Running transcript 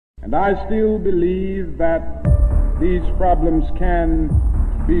And I still believe that these problems can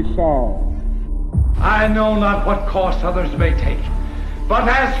be solved. I know not what course others may take, but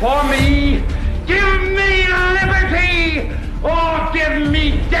as for me, give me liberty or give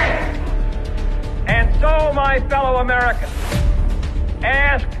me death. And so, my fellow Americans,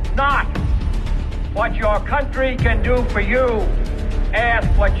 ask not what your country can do for you, ask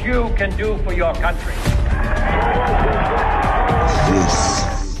what you can do for your country. This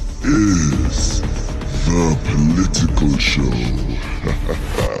is the Political Show.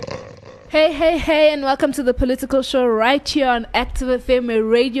 Hey, and welcome to the Political Show right here on Active FM, where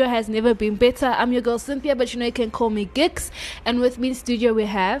radio has never been better. I'm your girl Cynthia, but you know you can call me Gix. And with me in studio we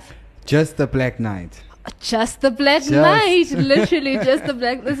have... Just the Black Knight. Just the Black Knight. Literally just the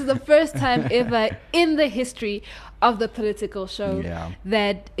Black... This is the first time ever in the history of the Political Show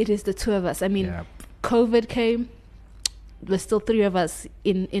that it is the two of us. I mean, COVID came... There's still three of us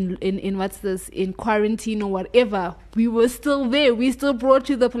in quarantine or whatever. We were still there. We still brought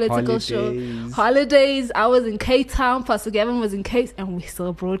you the Political Show. Holidays. I was in Cape Town. Pastor Gavin was in Cape, and we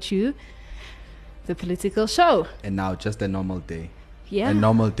still brought you the Political Show. And now just a normal day. Yeah. A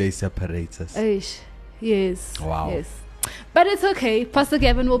normal day separates us. Yes. Wow. Yes. But it's okay. Pastor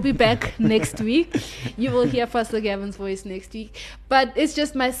Gavin will be back next week. You will hear Pastor Gavin's voice next week. But it's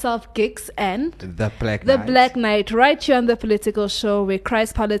just myself, Gix, and the Black Knight, right here on the Political Show, where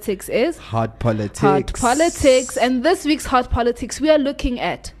Christ Politics is Hot Politics. Hot Politics. And this week's Hot Politics, we are looking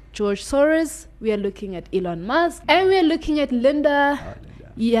at George Soros, we are looking at Elon Musk, and we are looking at Linda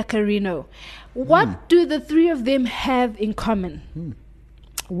Yaccarino. What do the three of them have in common?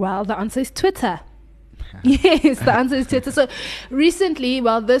 Well, the answer is Twitter. Yes, the answer is Twitter. So recently,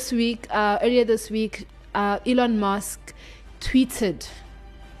 earlier this week, Elon Musk tweeted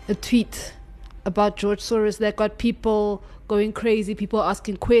a tweet about George Soros that got people going crazy, people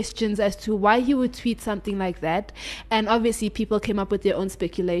asking questions as to why he would tweet something like that. And obviously people came up with their own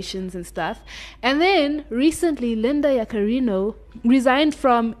speculations and stuff. And then recently, Linda Yaccarino resigned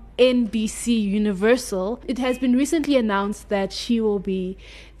from NBC Universal. It has been recently announced that she will be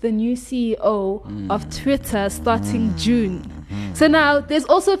the new CEO of Twitter starting June. So now there's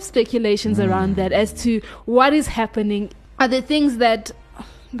also speculations around that as to what is happening. Are there things that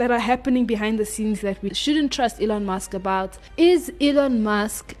are happening behind the scenes that we shouldn't trust Elon Musk about? Is Elon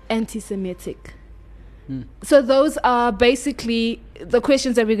Musk anti-Semitic? So those are basically the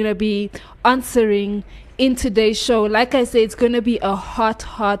questions that we're going to be answering in today's show. Like I say, it's going to be a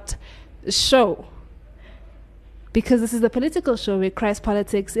hot show, because this is the Political Show where Christ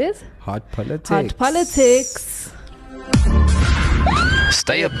Politics is Hot Politics. Hot Politics.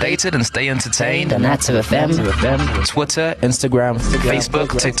 Stay updated and stay entertained on Active FM, Twitter, Instagram,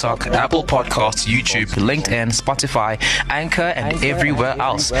 Facebook, TikTok, Apple Podcasts, YouTube, LinkedIn, Spotify, Anchor, and everywhere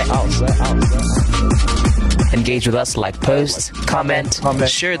else. Engage with us, like posts, comment,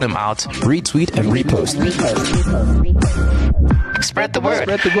 share them out, retweet and repost. Spread the word.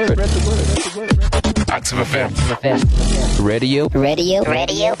 Active FM.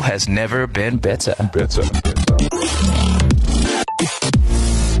 Radio has never been better.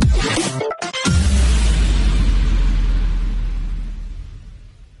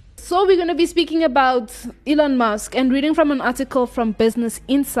 So we're going to be speaking about Elon Musk, and reading from an article from Business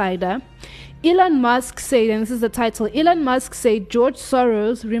Insider. Elon Musk said, and this is the title, Elon Musk said George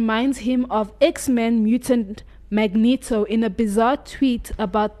Soros reminds him of X-Men mutant Magneto in a bizarre tweet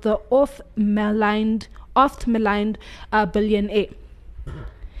about the oft-maligned billionaire.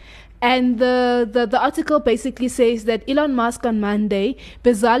 And the article basically says that Elon Musk on Monday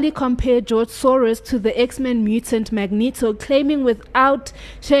bizarrely compared George Soros to the X-Men mutant Magneto, claiming without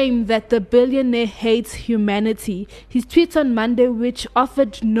shame that the billionaire hates humanity. His tweet on Monday, which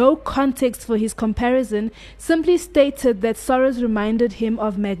offered no context for his comparison, simply stated that Soros reminded him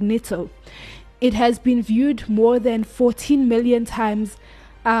of Magneto. It has been viewed more than 14 million times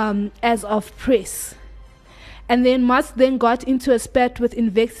as of press. And then Musk then got into a spat with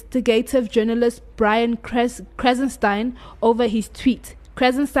investigative journalist Brian Krasenstein over his tweet.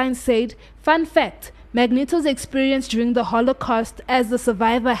 Krasenstein said, "Fun fact, Magneto's experience during the Holocaust as a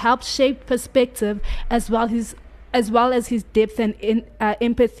survivor helped shape perspective as well as his depth and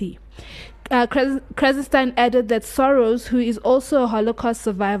empathy." Krasenstein added that Soros, who is also a Holocaust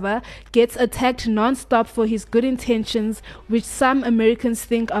survivor, gets attacked non-stop for his good intentions, which some Americans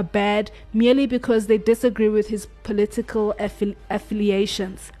think are bad merely because they disagree with his political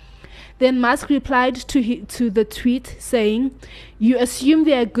affiliations. Then Musk replied to the tweet saying, "You assume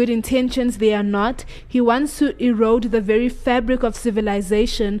they are good intentions, they are not. He wants to erode the very fabric of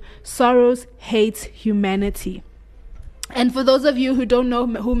civilization. Soros hates humanity." And for those of you who don't know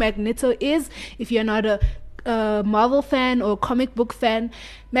who Magneto is, if you're not a Marvel fan or comic book fan,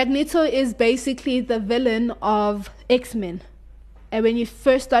 Magneto is basically the villain of X-Men. And when you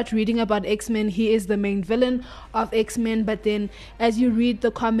first start reading about X-Men, he is the main villain of X-Men. But then as you read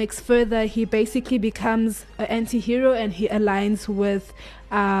the comics further, he basically becomes an anti-hero and he aligns with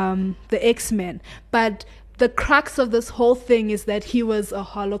the X-Men. But the crux of this whole thing is that he was a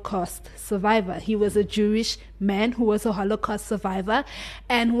Holocaust survivor. He was a Jewish man who was a Holocaust survivor.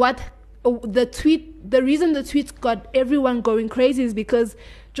 And the reason the tweet got everyone going crazy is because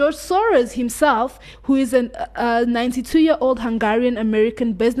George Soros himself, who is a 92-year-old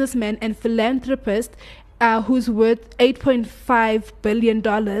Hungarian-American businessman and philanthropist, who's worth $8.5 billion,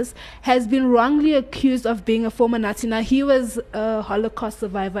 has been wrongly accused of being a former Nazi. Now, he was a Holocaust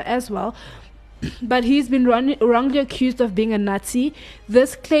survivor as well, but he's been wrongly accused of being a Nazi.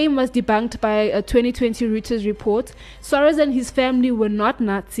 This claim was debunked by a 2020 Reuters report. Soros and his family were not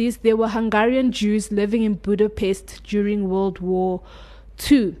Nazis. They were Hungarian Jews living in Budapest during World War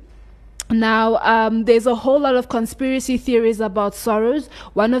II. Now, there's a whole lot of conspiracy theories about Soros,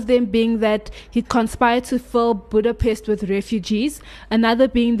 one of them being that he conspired to fill Budapest with refugees, another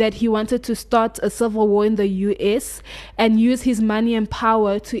being that he wanted to start a civil war in the US and use his money and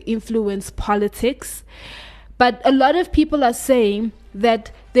power to influence politics. But a lot of people are saying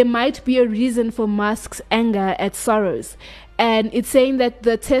that there might be a reason for Musk's anger at Soros. And it's saying that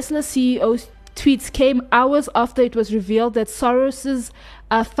the Tesla CEO's tweets came hours after it was revealed that Soros's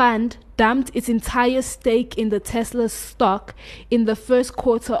fund dumped its entire stake in the Tesla stock in the first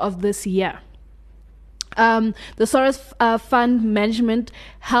quarter of this year. The Soros fund management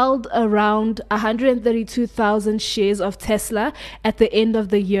held around 132,000 shares of Tesla at the end of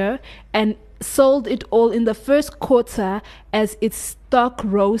the year and sold it all in the first quarter as its stock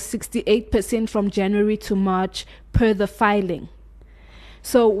rose 68% from January to March per the filing.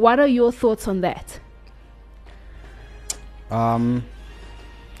 So what are your thoughts on that?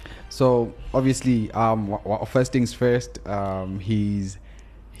 So obviously, first things first, his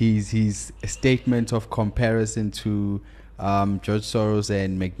statement of comparison to George Soros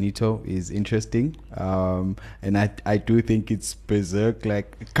and Magneto is interesting, and I do think it's berserk.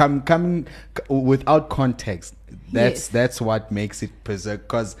 Like coming without context, that's what makes it berserk.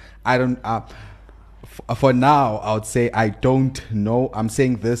 Because I don't. For now, I would say I don't know. I'm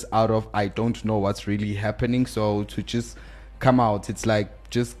saying this out of I don't know what's really happening. So to just come out, it's like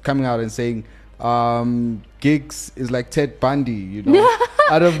just coming out and saying Giggs is like Ted Bundy, you know,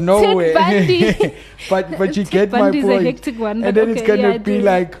 out of nowhere. but you get my point. A hectic one, and then okay, it's gonna be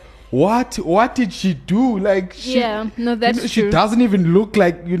like, what did she do? Like that's true. She doesn't even look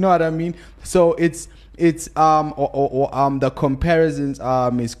like, you know what I mean. So it's the comparisons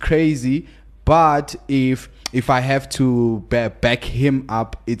is crazy. But if I have to back him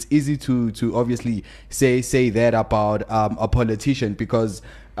up, it's easy to obviously say that about a politician, because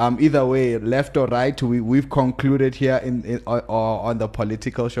either way, left or right, we've concluded here on the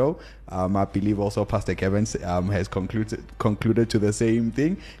political show. I believe also Pastor Kevin has concluded to the same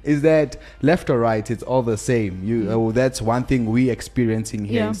thing, is that left or right, it's all the same. That's one thing we experiencing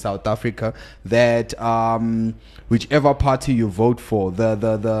here in South Africa, that whichever party you vote for,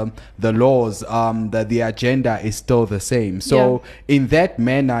 the laws, the agenda is still the same. So in that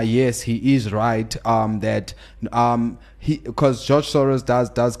manner, yes, he is right, that because George Soros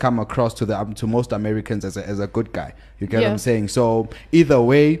does come across to most Americans as a good guy. You get what I'm saying? So either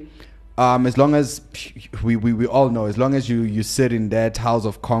way, as long as we all know, as long as you sit in that House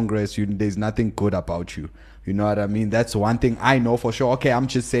of Congress, there's nothing good about you. You know what I mean? That's one thing I know for sure. Okay, I'm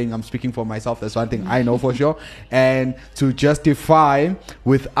just saying, I'm speaking for myself. That's one thing I know for sure. And to justify,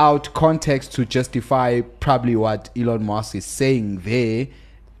 without context, to justify probably what Elon Musk is saying there,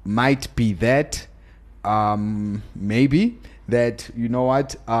 might be that maybe that, you know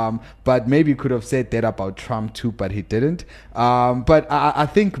what, but maybe could have said that about Trump too, but he didn't. But I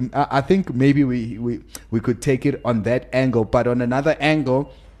think maybe we could take it on that angle. But on another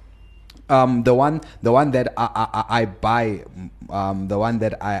angle, the one that I buy, the one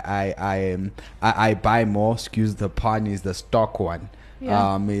that I buy more, excuse the pun, is the stock one.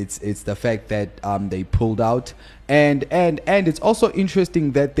 It's the fact that they pulled out, and it's also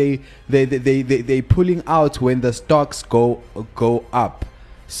interesting that they pulling out when the stocks go up.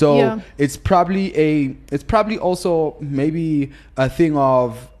 So it's probably also maybe a thing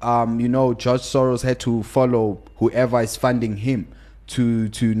of George Soros had to follow whoever is funding him to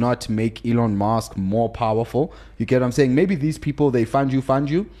not make Elon Musk more powerful. You get what I'm saying? Maybe these people, they fund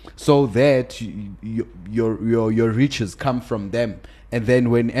you so that your riches come from them. And then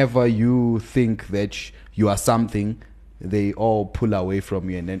whenever you think that you are something, they all pull away from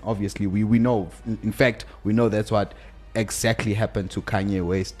you, and then obviously we know. In fact, we know that's what exactly happened to Kanye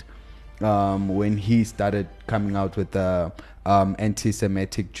West when he started coming out with the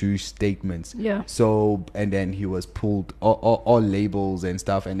anti-Semitic Jewish statements. Yeah. So and then he was pulled all labels and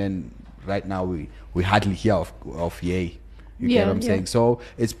stuff, and then right now we hardly hear of Ye. You get what I'm saying? So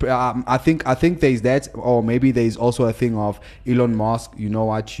it's I think there's that, or maybe there's also a thing of Elon Musk. You know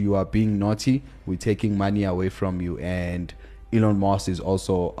what? You are being naughty. We're taking money away from you, and Elon Musk is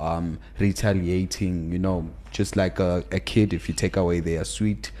also retaliating. You know, just like a kid. If you take away their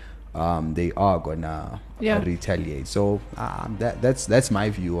sweet, they are gonna retaliate. So that's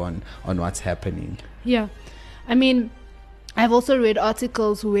my view on what's happening. Yeah, I mean, I've also read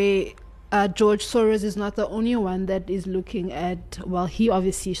articles where George Soros is not the only one that is looking at, well, he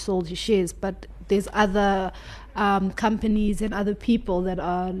obviously sold his shares, but there's other companies and other people that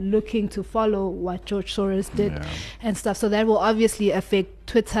are looking to follow what George Soros did and stuff. So that will obviously affect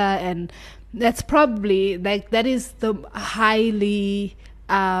Twitter, and that's probably that is the highly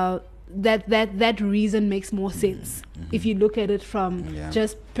that reason makes more sense if you look at it from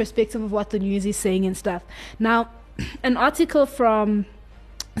just perspective of what the news is saying and stuff. Now, an article from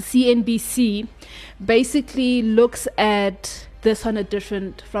CNBC basically looks at this from a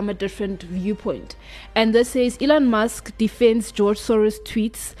different viewpoint, and this says Elon Musk defends George Soros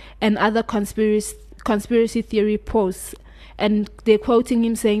tweets and other conspiracy theory posts, and they're quoting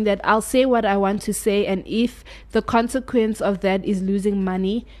him saying that I'll say what I want to say, and if the consequence of that is losing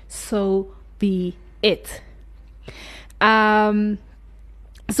money, so be it. So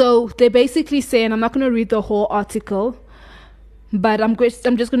they basically say, and I'm not going to read the whole article, but I'm just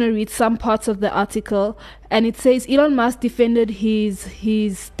going to read some parts of the article, and it says Elon Musk defended his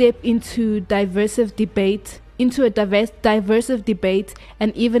step into a diversive debate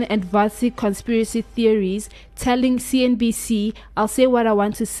and even advancing conspiracy theories, telling CNBC, I'll say what I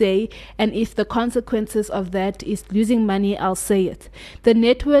want to say, and if the consequences of that is losing money, I'll say it. The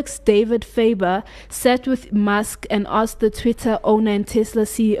network's David Faber sat with Musk and asked the Twitter owner and Tesla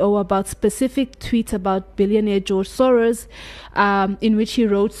CEO about specific tweets about billionaire George Soros, in which he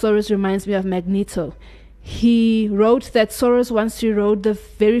wrote, Soros reminds me of Magneto. He wrote that Soros wants to erode the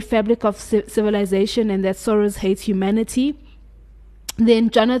very fabric of civilization and that Soros hates humanity. Then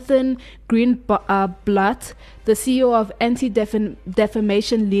Jonathan Greenblatt, the CEO of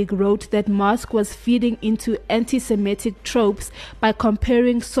Anti-Defamation League, wrote that Musk was feeding into anti-Semitic tropes by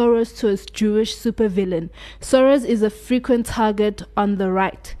comparing Soros to a Jewish supervillain. Soros is a frequent target on the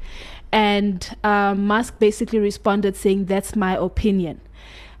right. And Musk basically responded saying, that's my opinion.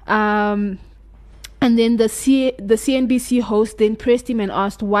 And then the CNBC host then pressed him and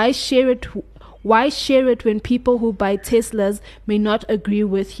asked, why share it when people who buy Teslas may not agree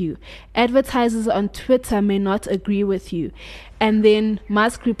with you? Advertisers on Twitter may not agree with you. And then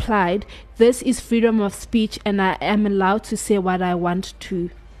Musk replied, this is freedom of speech and I am allowed to say what I want to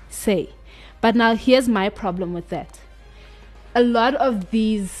say. But now here's my problem with that. A lot of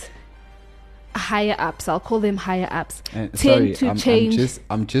these higher ups, I'll call them higher ups, change.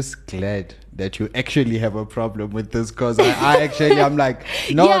 I'm just glad that you actually have a problem with this, because I'm like,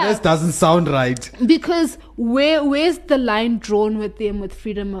 no, this doesn't sound right. Because where's the line drawn with them with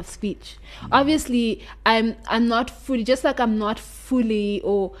freedom of speech? Obviously, I'm not fully, just like I'm not fully,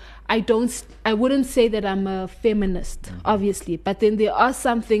 or I wouldn't say that I'm a feminist, obviously, but then there are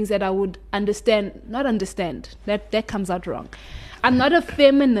some things that I would not understand, that comes out wrong. I'm not a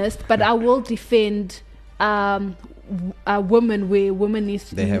feminist, but I will defend a woman where women needs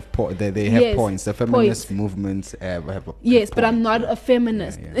to. They have points. The feminist movements have yes, but I'm not a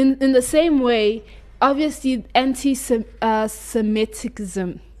feminist. Yeah. In the same way, obviously,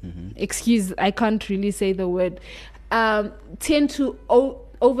 anti-Semitism. Excuse, I can't really say the word. Tend to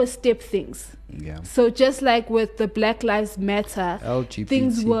overstep things. Yeah. So just like with the Black Lives Matter, LGBTQ,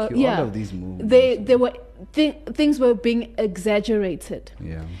 things were all of these movements. They were things were being exaggerated.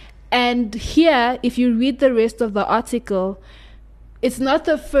 Yeah. And here, if you read the rest of the article, it's not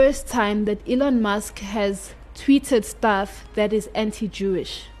the first time that Elon Musk has tweeted stuff that is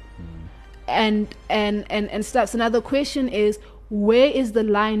anti-Jewish and stuff. So now the question is, where is the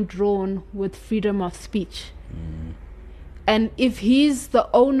line drawn with freedom of speech? And if he's the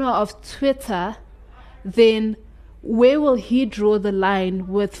owner of Twitter, then where will he draw the line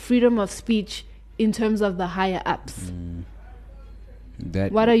with freedom of speech in terms of the higher ups?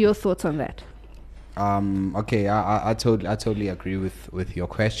 What are your thoughts on that? Okay, I totally agree with your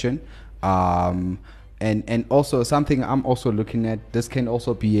question. And also something I'm also looking at, this can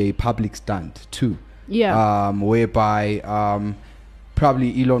also be a public stunt too. Yeah. Whereby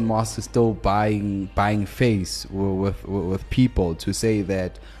probably Elon Musk is still buying face with people to say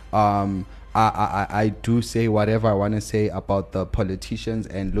that I do say whatever I want to say about the politicians,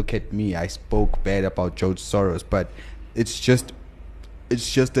 and look at me, I spoke bad about George Soros, but it's just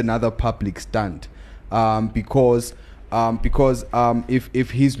another public stunt, because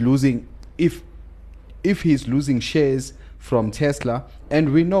if he's losing shares from Tesla,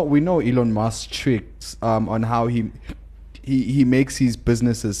 and we know Elon Musk's tricks on how he makes his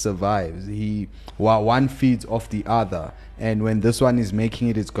businesses survive. One feeds off the other, and when this one is making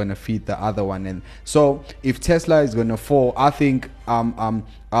it, it's gonna feed the other one. And so if Tesla is gonna fall, I think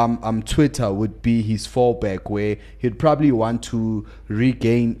Twitter would be his fallback, where he'd probably want to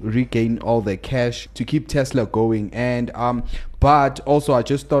regain all the cash to keep Tesla going. And but also, I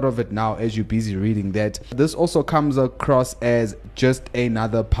just thought of it now as you're busy reading, that this also comes across as just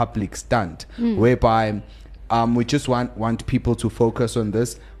another public stunt, whereby we just want people to focus on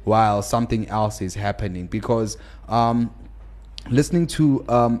this while something else is happening. Because listening to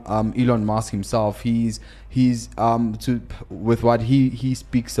Elon Musk himself, he's with what he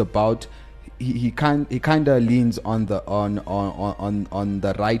speaks about, he kind of leans on the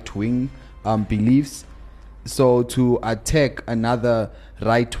right wing beliefs. So to attack another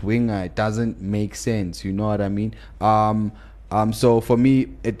right winger, it doesn't make sense. You know what I mean? So for me,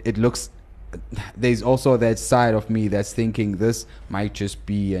 it looks, there's also that side of me that's thinking this might just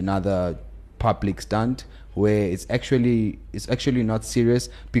be another public stunt, where it's actually not serious,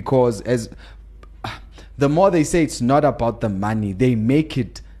 because as the more they say it's not about the money, they make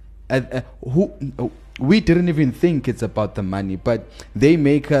it we didn't even think it's about the money, but they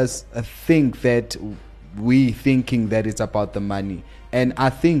make us think that we thinking that it's about the money. And I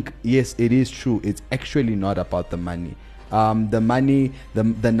think, yes, it is true, it's actually not about the money. The money,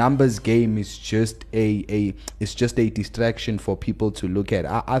 the numbers game is just a distraction for people to look at.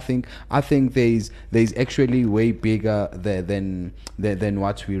 I think there's actually way bigger than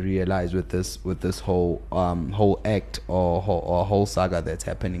what we realize with this whole act or whole saga that's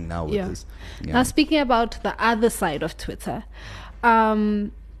happening now with this. Yeah. Now, speaking about the other side of Twitter,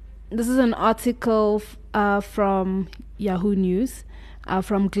 this is an article from Yahoo News.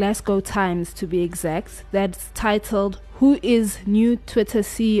 From Glasgow Times to be exact, that's titled "Who is New Twitter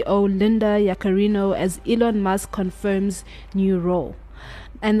CEO Linda Yaccarino as Elon Musk Confirms New Role?"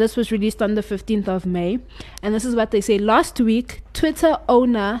 And this was released on the 15th of May. And this is what they say. Last week, Twitter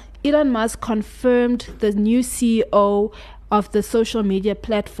owner Elon Musk confirmed the new CEO of the social media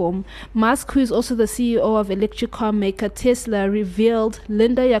platform. Musk, who is also the CEO of electric car maker Tesla, revealed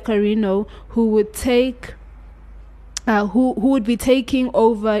Linda Yaccarino, who would be taking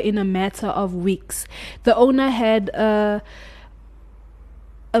over in a matter of weeks. The owner had a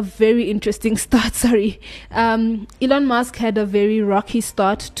very interesting start. Elon Musk had a very rocky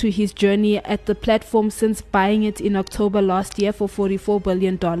start to his journey at the platform since buying it in October last year for $44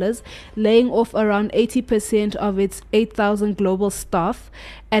 billion, laying off around 80% of its 8,000 global staff,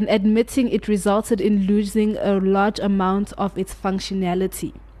 and admitting it resulted in losing a large amount of its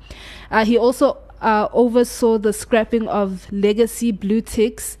functionality. He also oversaw the scrapping of legacy blue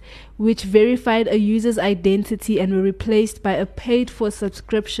ticks, which verified a user's identity and were replaced by a paid-for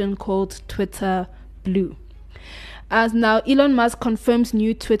subscription called Twitter Blue. As now, Elon Musk confirms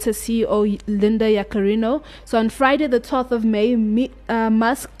new Twitter CEO Linda Yaccarino. So on Friday, the 12th of May,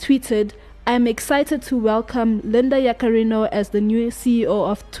 Musk tweeted, "I am excited to welcome Linda Yaccarino as the new CEO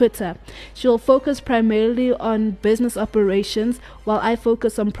of Twitter. She will focus primarily on business operations while I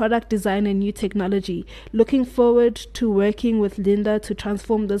focus on product design and new technology. Looking forward to working with Linda to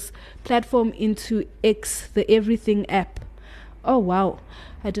transform this platform into X, the everything app." Oh, wow.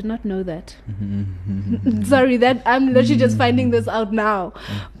 I did not know that. Sorry, that I'm literally just finding this out now.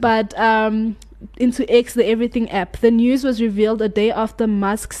 But into X, the everything app. The news was revealed a day after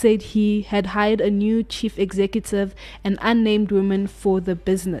Musk said he had hired a new chief executive, an unnamed woman, for the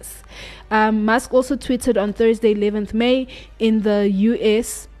business. Musk also tweeted on Thursday, 11th May, in the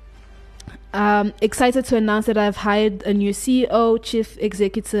US, "Excited to announce that I've hired a new CEO, chief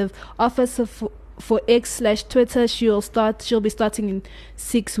executive officer for X/Twitter. She'll be starting in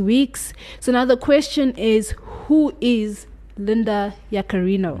 6 weeks." So now the question is, who is Linda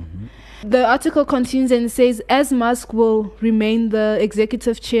Yaccarino? The article continues and says, as Musk will remain the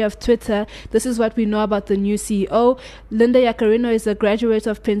executive chair of Twitter, this is what we know about the new CEO. Linda Yaccarino is a graduate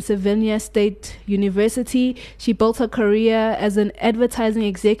of Pennsylvania State University. She built her career as an advertising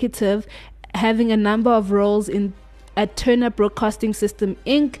executive, having a number of roles in at Turner Broadcasting System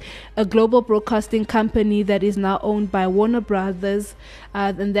Inc., a global broadcasting company that is now owned by Warner Brothers.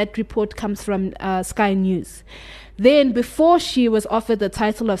 And that report comes from Sky News. Then, before she was offered the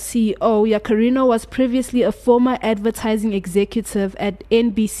title of CEO, Yacarino was previously a former advertising executive at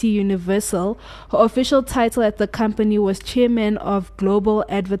NBC Universal. Her official title at the company was Chairman of Global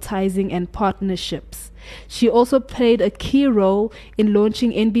Advertising and Partnerships. She also played a key role in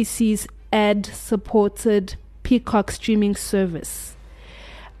launching NBC's ad-supported Peacock streaming service.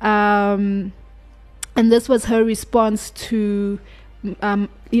 And this was her response to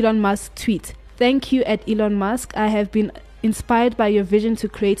Elon Musk's tweet. Thank you at Elon Musk. I have been inspired by your vision to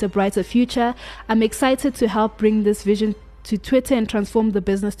create a brighter future. I'm excited to help bring this vision to Twitter and transform the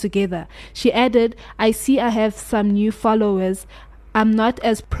business together. She added, I see I have some new followers. I'm not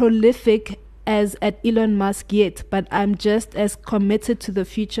as prolific as at Elon Musk yet, but I'm just as committed to the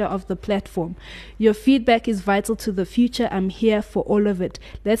future of the platform. Your feedback is vital to the future. I'm here for all of it.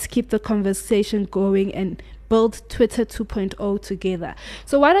 Let's keep the conversation going and build Twitter 2.0 together.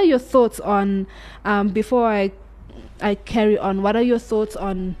 So what are your thoughts on, before I carry on, what are your thoughts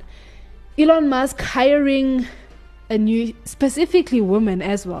on Elon Musk hiring a new, specifically woman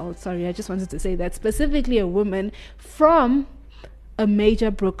as well, sorry, I just wanted to say that, specifically a woman from a major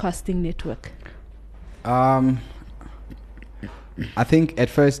broadcasting network? I think at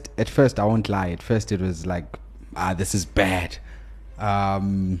first I won't lie, at first it was like, this is bad.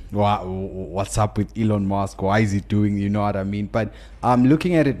 What's up with Elon Musk? Why is he doing, you know what I mean? But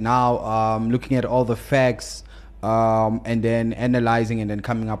looking at it now, looking at all the facts, and then analyzing and then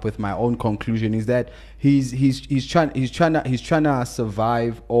coming up with my own conclusion, is that he's trying to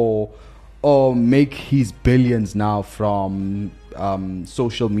survive or make his billions now from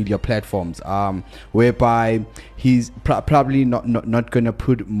social media platforms, whereby he's probably not gonna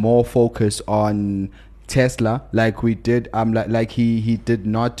put more focus on Tesla like we did, like he did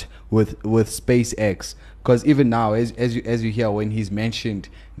not with SpaceX. Because even now, as you hear, when he's mentioned,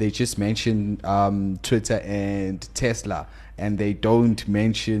 they just mention Twitter and Tesla, and they don't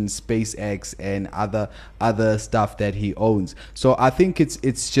mention SpaceX and other stuff that he owns. So I think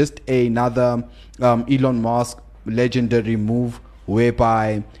it's just another Elon Musk legendary move,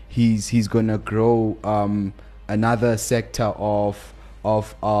 whereby he's gonna grow another sector of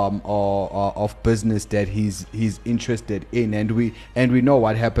business that he's interested in, and we know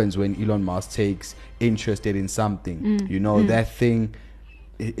what happens when Elon Musk takes interested in something. That thing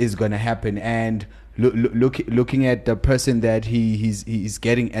is gonna happen. And looking at the person that he's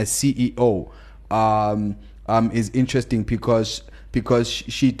getting as CEO is interesting because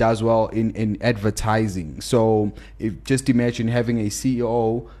she does well in advertising. So just imagine having a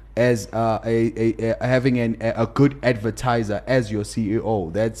CEO as having a good advertiser as your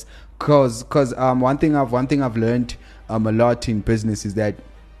CEO. That's cause one thing I've learned a lot in business is that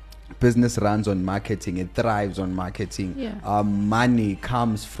business runs on marketing. It thrives on marketing. Money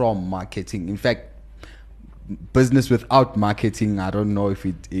comes from marketing. In fact, business without marketing, I don't know if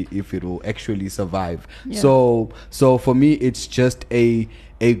it will actually survive. So for me, it's just a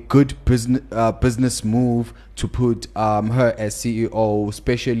good business move to put her as CEO,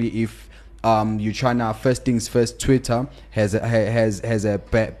 especially if you're trying to, first things first, Twitter has a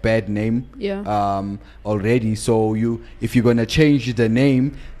bad name already. So if you're gonna change the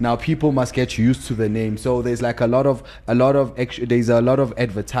name, now people must get used to the name. So there's like a lot of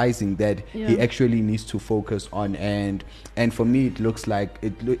advertising that he actually needs to focus on. And for me, it looks like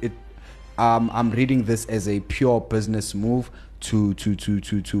I'm reading this as a pure business move to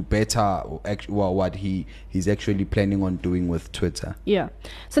better what he's actually planning on doing with Twitter.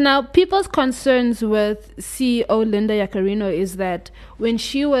 So now people's concerns with CEO Linda Yacarino is that when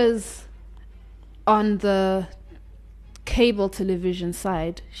she was on the cable television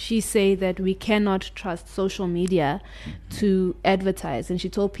side, she said that we cannot trust social media to advertise, and she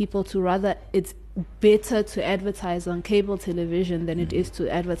told people to rather, it's better to advertise on cable television than it is to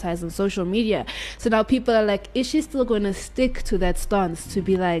advertise on social media. So now people are like, is she still going to stick to that stance to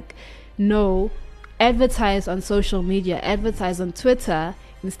be like, no, advertise on social media, advertise on Twitter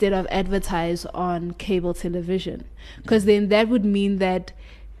instead of advertise on cable television? Because then that would mean that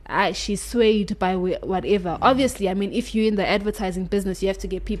she's swayed by whatever. Obviously, I mean, if you're in the advertising business, you have to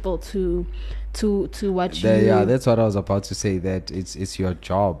get people to watch you. Yeah, that's what I was about to say, that it's your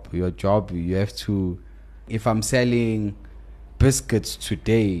job. You have to, if I'm selling biscuits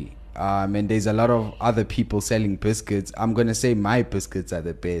today, and there's a lot of other people selling biscuits, I'm gonna say my biscuits are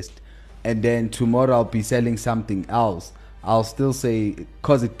the best, and then tomorrow I'll be selling something else. I'll still say,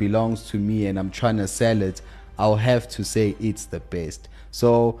 because it belongs to me and I'm trying to sell it, I'll have to say it's the best.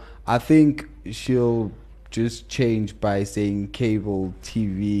 So I think she'll just change by saying cable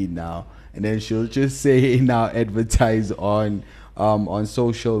TV now, and then she'll just say now advertise on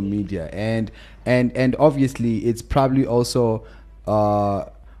social media, and obviously it's probably also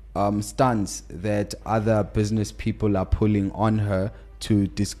stunts that other business people are pulling on her to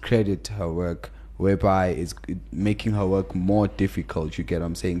discredit her work, whereby it's making her work more difficult. You get what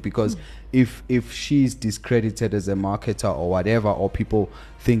I'm saying? Because if she's discredited as a marketer or whatever, or people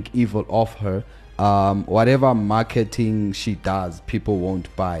think evil of her, whatever marketing she does, people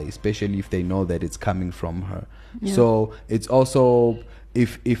won't buy, especially if they know that it's coming from her. So it's also,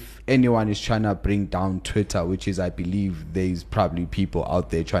 if anyone is trying to bring down Twitter, which is, I believe there's probably people out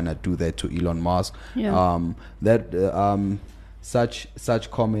there trying to do that to Elon Musk,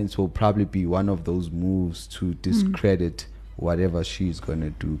 such comments will probably be one of those moves to discredit whatever she's going to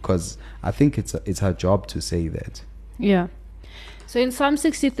do, because I think it's her job to say that. Yeah. So in Psalm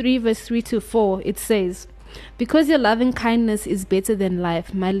 63 verse 3-4, it says, "Because your loving kindness is better than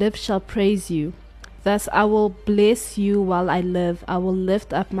life, my lips shall praise you. Thus I will bless you while I live. I will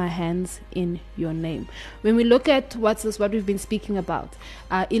lift up my hands in your name." When we look at what we've been speaking about,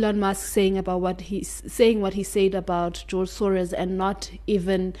 Elon Musk saying what he said about George Soros, and not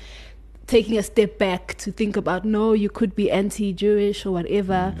even taking a step back to think about, no, you could be anti-Jewish or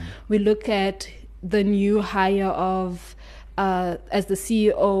whatever. We look at the new hire of as the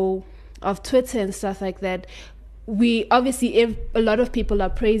CEO of Twitter and stuff like that. We obviously, a lot of people are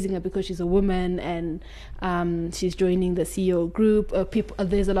praising her because she's a woman, and she's joining the CEO group.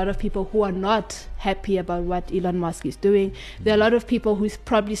 There's a lot of people who are not happy about what Elon Musk is doing. There are a lot of people who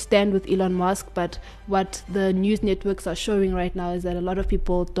probably stand with Elon Musk, but what the news networks are showing right now is that a lot of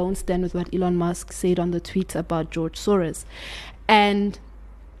people don't stand with what Elon Musk said on the tweet about George Soros. And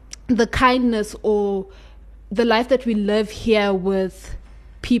the kindness or the life that we live here with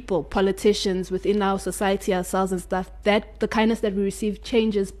people, politicians, within our society, ourselves and stuff, that the kindness that we receive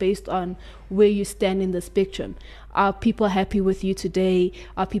changes based on where you stand in the spectrum. Are people happy with you today?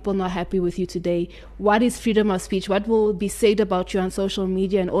 Are people not happy with you today? What is freedom of speech? What will be said about you on social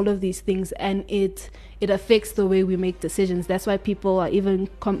media and all of these things? And it affects the way we make decisions. That's why people are even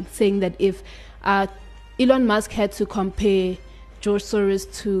saying that if Elon Musk had to compare George Soros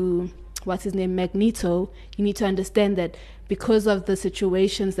to Magneto, you need to understand that because of the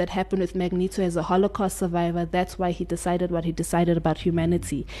situations that happened with Magneto as a Holocaust survivor, that's why he decided what he decided about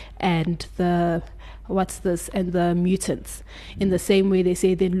humanity and the mutants. In the same way, they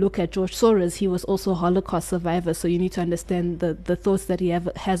say, then look at George Soros, he was also a Holocaust survivor, so you need to understand the thoughts that he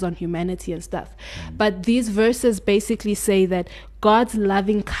has on humanity and stuff. But these verses basically say that God's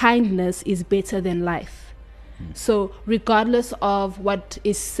loving kindness is better than life. So regardless of what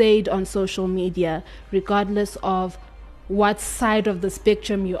is said on social media, regardless of what side of the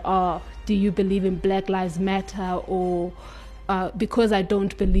spectrum you are, do you believe in Black Lives Matter, or because I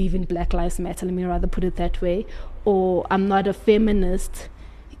don't believe in Black Lives Matter, let me rather put it that way, or I'm not a feminist,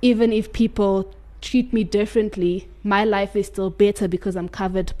 even if people treat me differently, my life is still better because I'm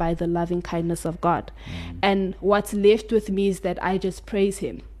covered by the loving kindness of God. And what's left with me is that I just praise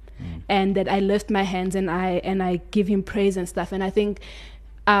him. And that I lift my hands and I give him praise and stuff. And I think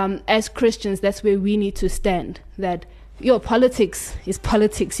as Christians, that's where we need to stand. That politics is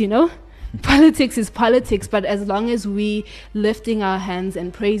politics, Politics is politics, but as long as we lifting our hands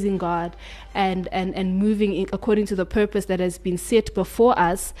and praising God and moving according to the purpose that has been set before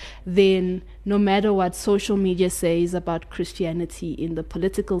us, then no matter what social media says about Christianity in the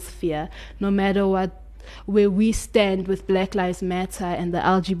political sphere, no matter where we stand with Black Lives Matter and the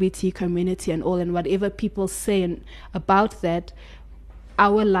LGBT community and all, and whatever people say about that,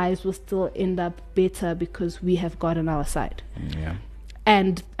 our lives will still end up better because we have God on our side. Yeah.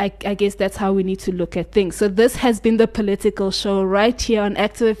 And I guess that's how we need to look at things. So this has been the Political Show right here on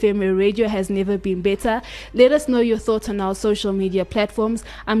Active FM, where radio has never been better. Let us know your thoughts on our social media platforms.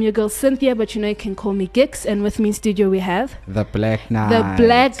 I'm your girl Cynthia, but you can call me Gix. And with me in studio we have The Black Knight. The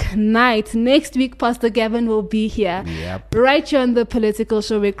Black Knight. Next week, Pastor Gavin will be here. Yep. Right here on the Political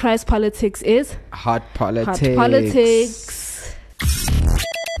Show, where Christ politics is Hot politics. Hot politics.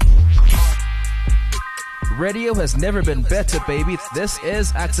 Radio has never been better, baby. This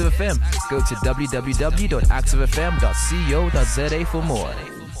is Active FM. Go to www.activefm.co.za for more.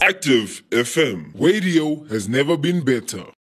 Active FM. Radio has never been better.